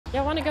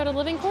Y'all want to go to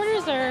living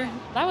quarters, or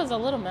that was a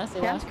little messy?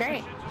 Sounds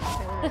great.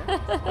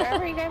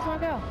 Wherever you guys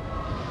want to go.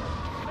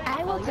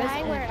 I will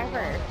die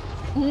wherever.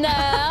 No,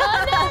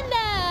 no,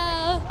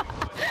 no.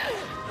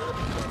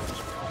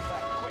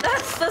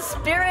 That's the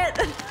spirit.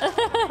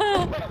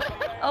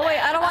 Oh wait,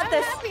 I don't want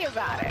this. I'm happy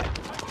about it.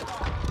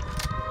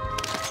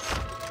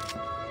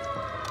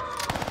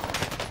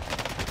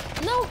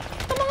 No,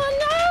 come on,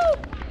 no.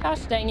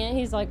 Gosh dang it,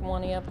 he's like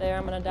 1-y up there.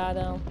 I'm gonna die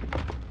though.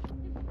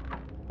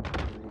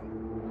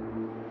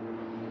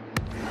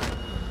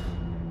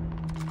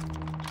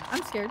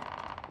 I'm scared.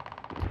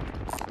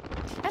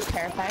 I'm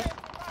terrified.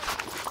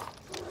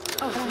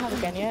 Oh, I don't have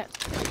a gun yet.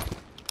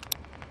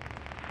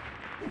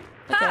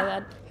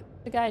 Okay,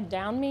 the guy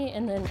downed me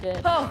and then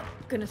did. Oh,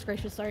 goodness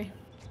gracious, sorry.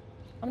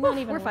 I'm not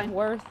even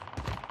worth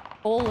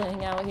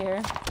bowling out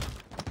here.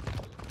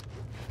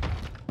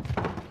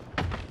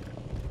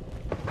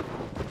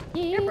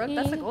 Here, bro,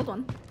 that's a gold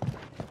one.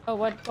 Oh,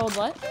 what? Gold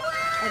what?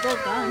 A gold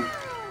gun.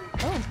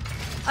 Oh.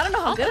 I don't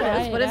know how good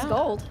it is, but it's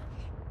gold.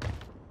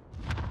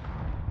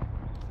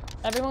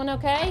 Everyone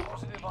okay?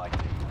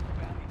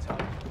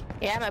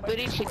 Yeah, my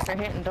booty cheeks are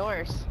hitting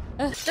doors.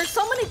 There's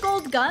so many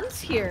gold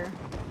guns here.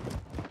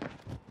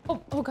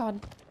 Oh god.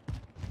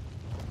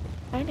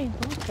 I need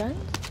gold guns.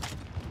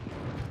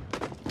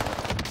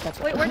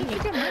 Wait, where did you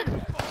get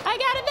murdered? I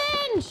got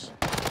avenged!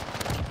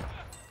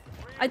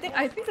 I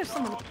think there's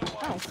someone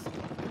else.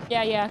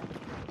 Yeah.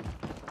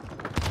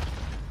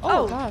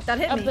 Oh, gosh. that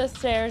hit me. Up the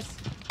stairs.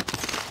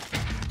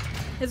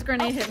 His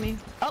grenade hit me.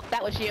 Oh,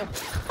 that was you.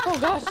 Oh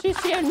gosh, she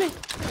scared me.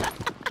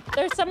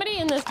 There's somebody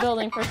in this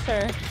building for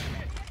sure.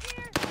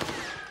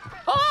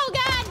 Oh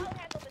god!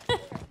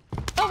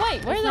 Oh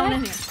wait, where's the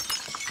heck?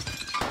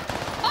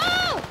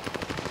 Oh!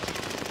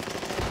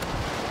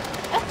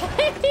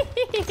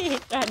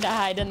 Tried to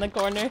hide in the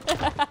corner.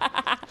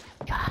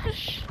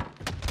 Gosh.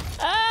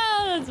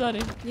 Oh, that's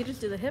funny. You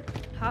just do the hip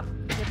hop,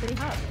 hippity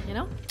hop, you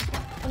know?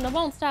 And I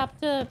won't stop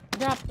to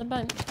drop the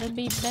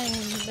beat bang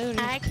booty.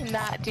 I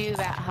cannot do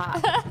that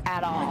hop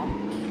at all.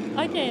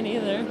 I can't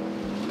either.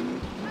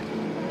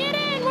 Get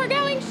in! We're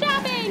going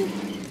shopping!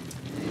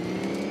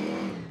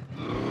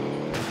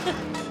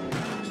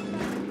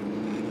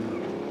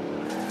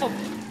 Oh,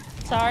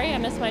 sorry, I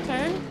missed my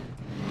turn.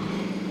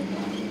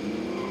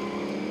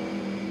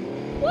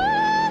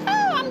 Woohoo!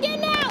 I'm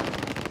getting out!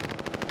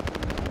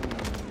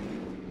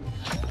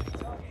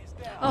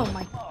 Oh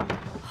my.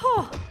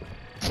 Oh.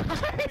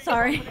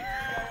 Sorry.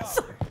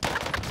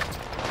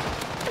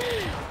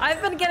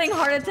 I've been getting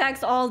heart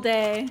attacks all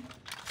day.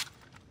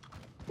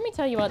 Let me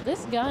tell you what,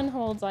 this gun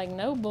holds like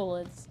no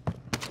bullets.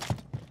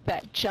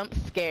 That jump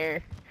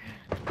scare.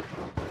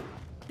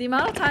 The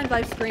amount of times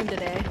I've screamed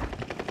today.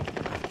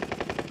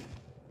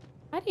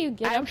 How do you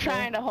get I'm up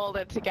trying to hold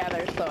it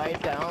together so I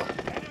don't.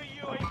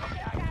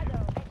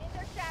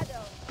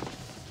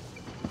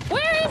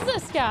 Where is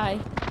this guy?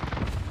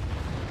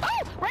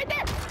 Oh, right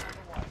there!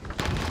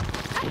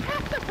 I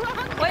have the wrong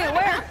gun. Wait,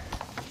 where?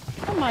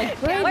 Oh my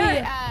gravy.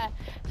 Where?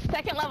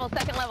 Second level.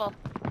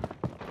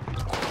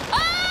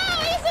 Oh,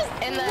 he's this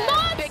In the big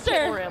monster!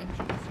 kid room.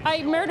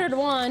 I murdered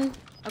one.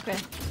 Okay.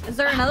 Is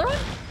there another one?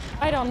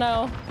 I don't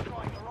know.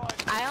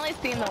 I only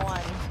seen the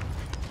one.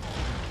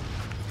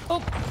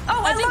 Oh,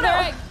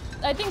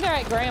 I think they're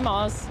at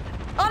grandma's.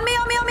 On me!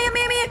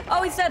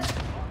 Oh, he's dead.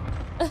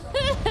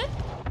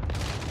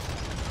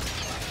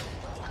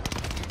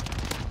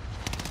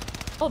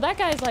 Oh, that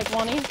guy's like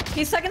 1-y.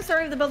 He's second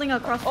story of the building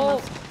across from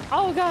us.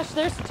 Oh gosh,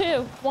 there's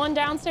two. One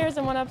downstairs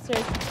and one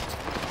upstairs.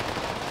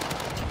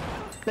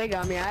 They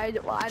got me. I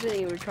didn't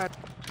even try.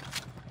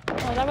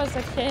 Oh, that was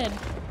a kid.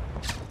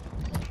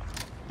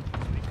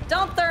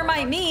 Don't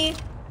thermite me!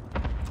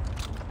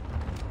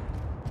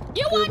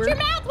 You watch your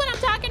mouth when I'm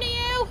talking to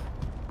you!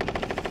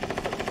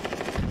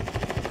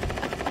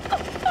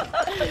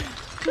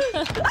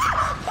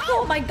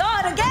 Oh my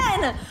god,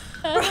 again!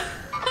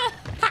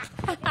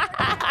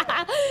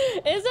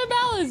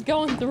 Isabel is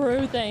going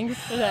through things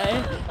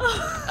today.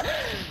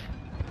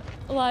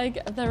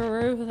 Like,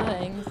 through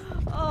things.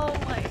 Oh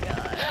my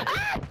god.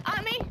 Ah!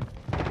 On me!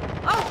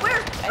 Oh,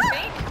 where? I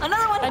think.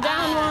 Another one! I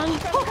downed one.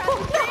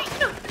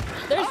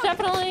 There's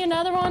definitely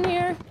another one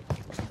here.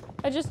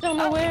 I just don't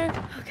know where.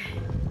 Okay.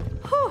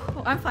 Whew.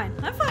 I'm fine.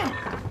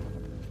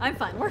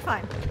 We're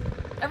fine.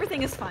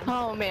 Everything is fine.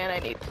 Oh man, I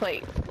need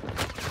plates.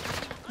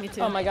 Me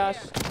too. Oh my gosh.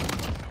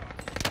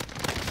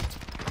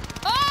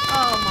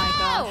 Oh my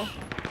gosh.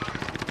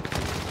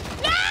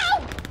 No!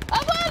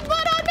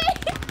 One on me!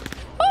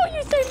 Oh,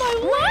 you saved my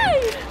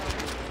life!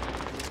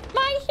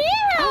 My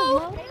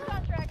hero!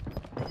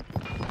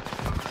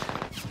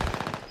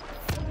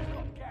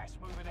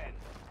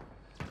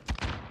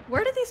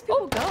 Where did these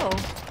people go?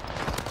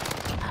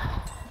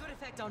 Good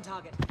effect on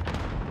target.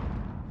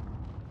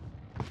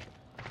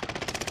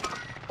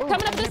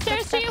 Coming up the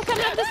stairs to you,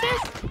 coming up the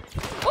stairs.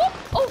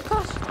 Oh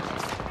gosh.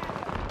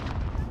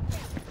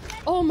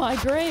 Oh my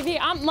gravy.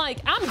 I'm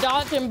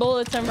dodging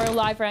bullets in real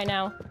life right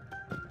now.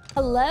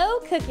 Hello,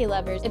 cookie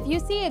lovers. If you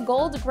see a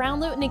gold ground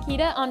loot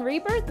Nikita on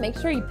Rebirth, make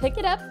sure you pick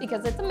it up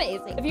because it's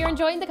amazing. If you're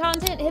enjoying the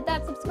content, hit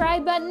that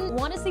subscribe button.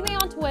 Want to see me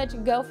on Twitch,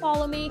 go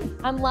follow me.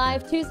 I'm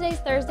live Tuesdays,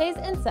 Thursdays,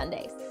 and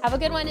Sundays. Have a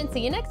good one and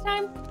see you next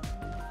time.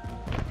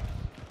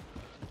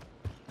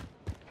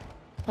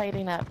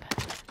 Plating up.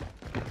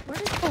 Where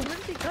did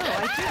he go?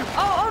 I see him.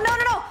 Oh, no.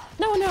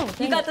 No.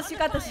 You got this.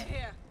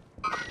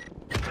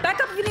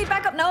 Back up if you need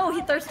backup. No,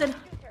 he thirsted.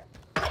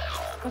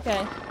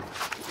 Okay.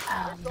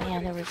 Oh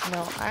man, there was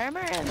no armor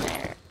in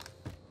there.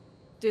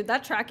 Dude,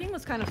 that tracking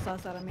was kind of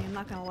sus out of me, I'm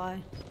not gonna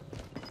lie.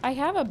 I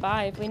have a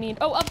buy if we need.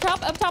 Oh, up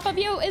top of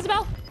you,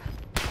 Isabel.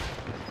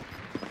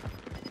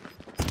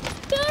 To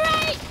the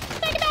right.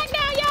 Take it back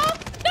now, y'all.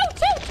 No,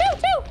 two.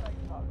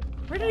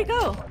 Where did he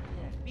go?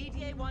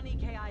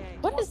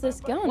 What is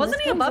this gun? Wasn't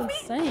this he above me?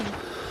 Insane.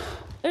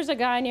 There's a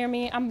guy near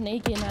me. I'm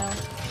naked now.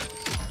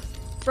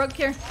 Brook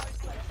here.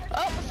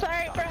 Oh,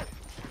 sorry, bro.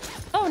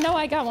 Oh no,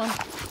 I got one.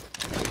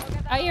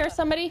 I hear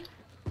somebody.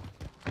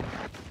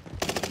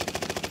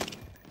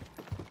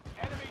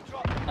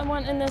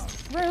 Someone in this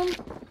room.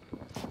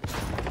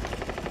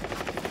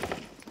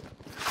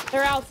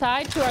 They're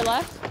outside to our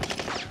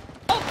left.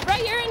 Oh,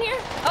 right here in here.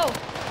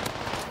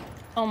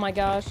 Oh my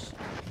gosh.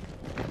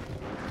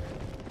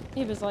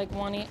 He was like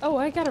wanting. Oh,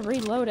 I gotta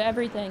reload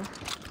everything.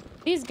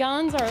 These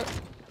guns are.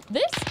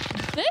 This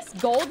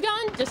gold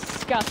gun,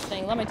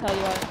 disgusting. Let me tell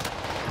you what.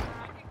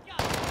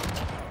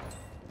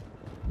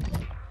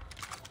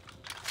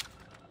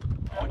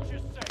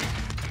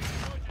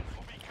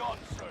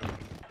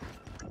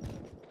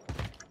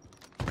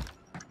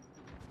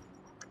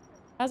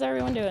 How's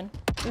everyone doing?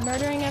 We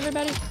murdering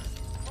everybody?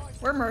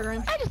 We're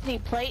murdering. I just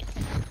need plates.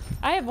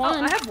 I have one.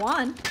 Oh, I have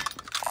one.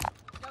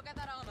 Go get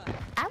that armor.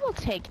 I will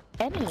take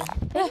any.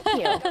 Thank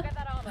you. Go get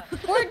that armor.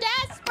 We're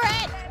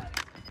desperate.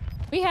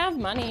 We have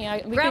money.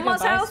 We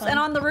Grandma's could go buy house some. and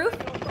on the roof.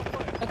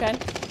 Okay.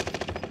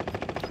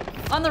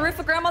 On the roof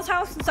of Grandma's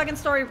house and second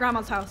story of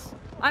Grandma's house.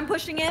 I'm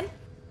pushing in.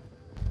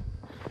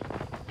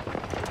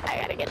 I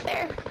gotta get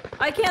there.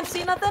 I can't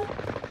see nothing.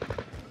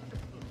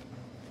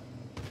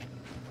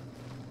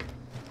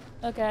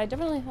 Okay, I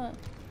definitely hunt.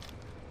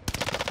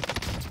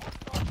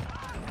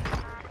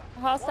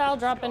 Hostile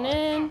dropping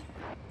in.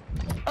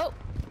 Oh,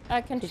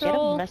 At did you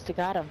control. must have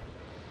got him.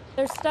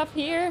 There's stuff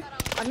here.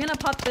 I'm gonna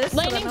pop this. so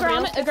that Landing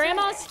nobody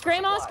else-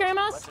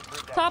 grandma's.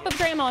 Top of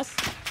grandma's.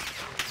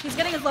 He's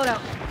getting his loadout.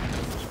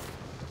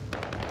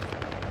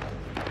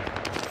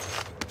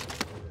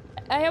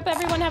 I hope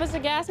everyone has a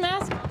gas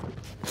mask.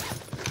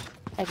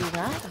 I do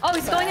not. Oh,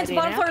 he's going into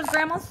But I bottom do floor now. of his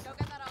grandma's. Go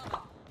get that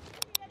armor.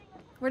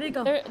 Where did he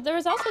go? There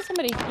was also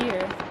somebody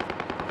here.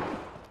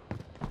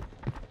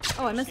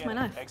 Oh, I missed my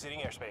knife. Exiting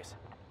airspace.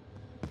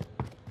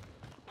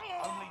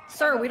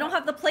 Sir, we don't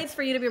have the plates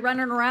for you to be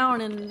running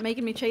around and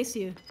making me chase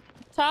you.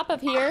 Top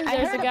of here,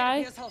 there's a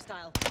guy.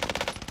 Hostile.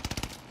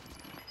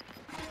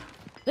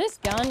 This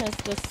gun is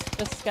just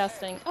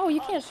disgusting. Oh, you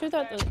can't shoot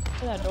through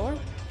that door?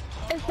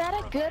 Is that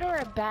a good or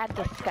a bad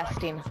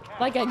disgusting?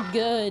 Like a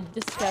good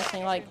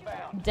disgusting. Like,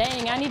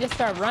 dang, I need to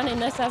start running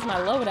this as my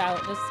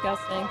loadout.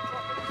 Disgusting.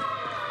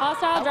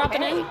 Hostile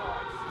dropping in.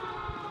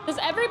 Does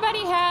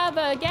everybody have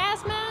a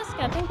gas mask?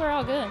 I think we're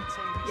all good.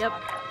 Yep.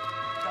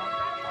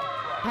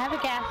 I have a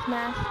gas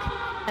mask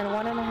and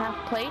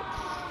 1.5 plates,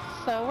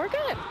 so we're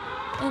good.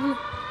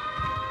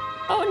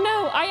 Oh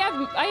no, I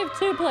have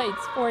 2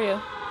 plates for you.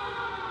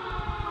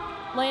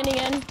 Landing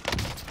in.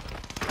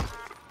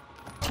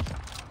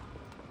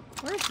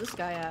 Where's this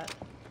guy at?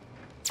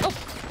 Oh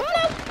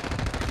no!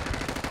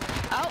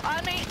 Oh,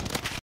 on me.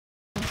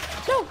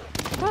 No!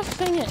 Gosh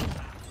dang it.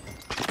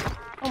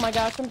 Oh my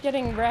gosh, I'm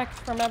getting wrecked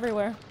from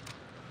everywhere.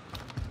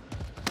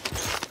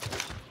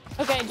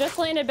 Okay, just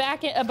landed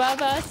back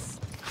above us.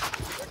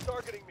 They're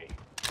targeting me.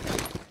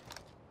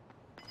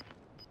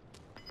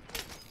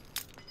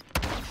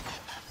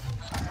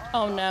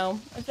 Oh no.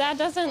 If that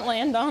doesn't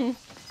land on...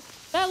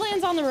 That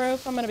lands on the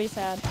roof, I'm gonna be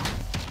sad.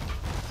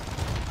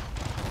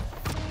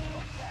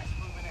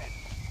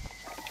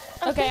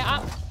 Okay,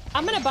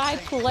 I'm gonna buy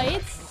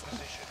plates.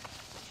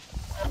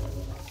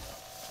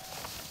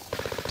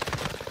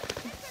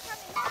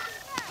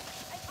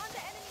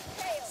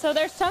 So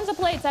there's tons of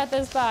plates at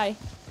this buy.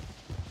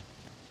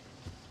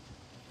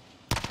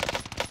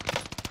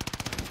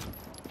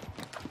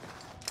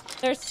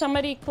 There's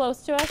somebody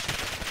close to us.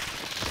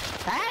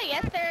 Ah,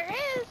 yes, there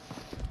is.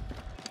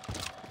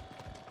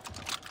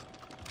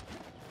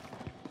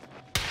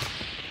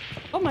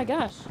 Oh my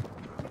gosh.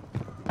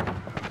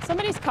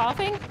 Somebody's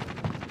coughing.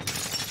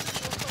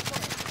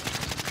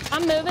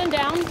 I'm moving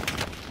down.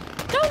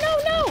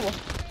 No!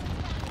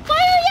 Why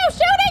are you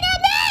shooting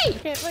at me?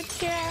 Get the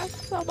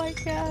gas. Oh my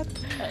god.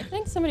 I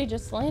think somebody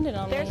just landed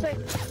on me.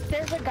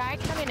 There's a guy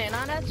coming in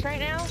on us right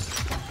now.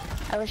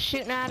 I was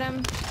shooting at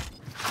him.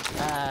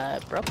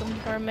 Broke him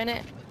for a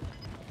minute.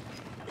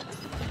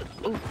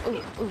 Ooh.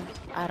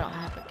 I don't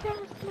have a gas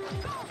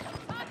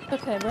mask.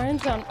 Okay, we're in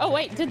zone. Oh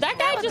wait, did that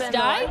guy just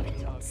die?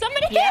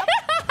 Somebody? Yep.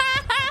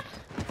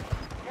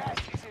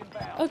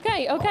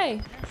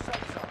 Okay.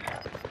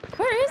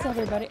 Where is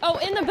everybody? Oh,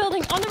 in the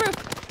building, on the roof.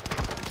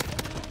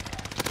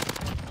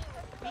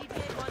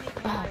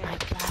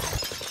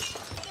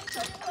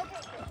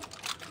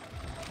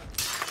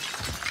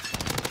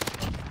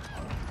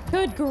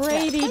 Good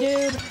gravy,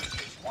 dude.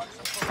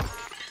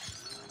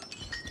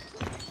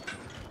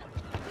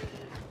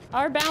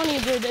 Our bounty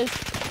dude is...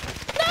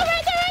 No,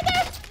 right there, right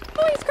there!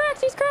 Oh, he's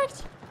cracked, he's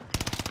cracked.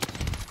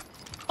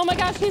 Oh my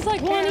gosh, he's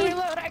like I gotta one.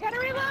 reload, I gotta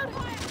reload.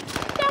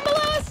 Down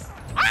below us.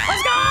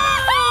 Let's go!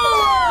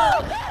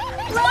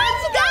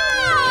 Let's go!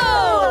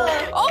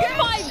 Oh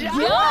my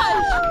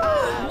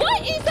gosh!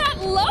 What is that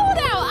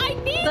loadout? I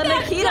need The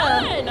that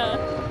NIKITA.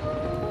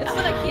 gun! It's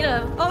the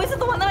NIKITA. Oh, is it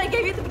the one that I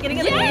gave you at the beginning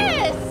of the game?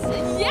 Yes!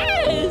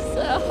 Yes!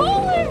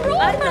 Holy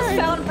roller! I just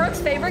found Brooke's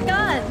favorite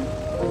gun.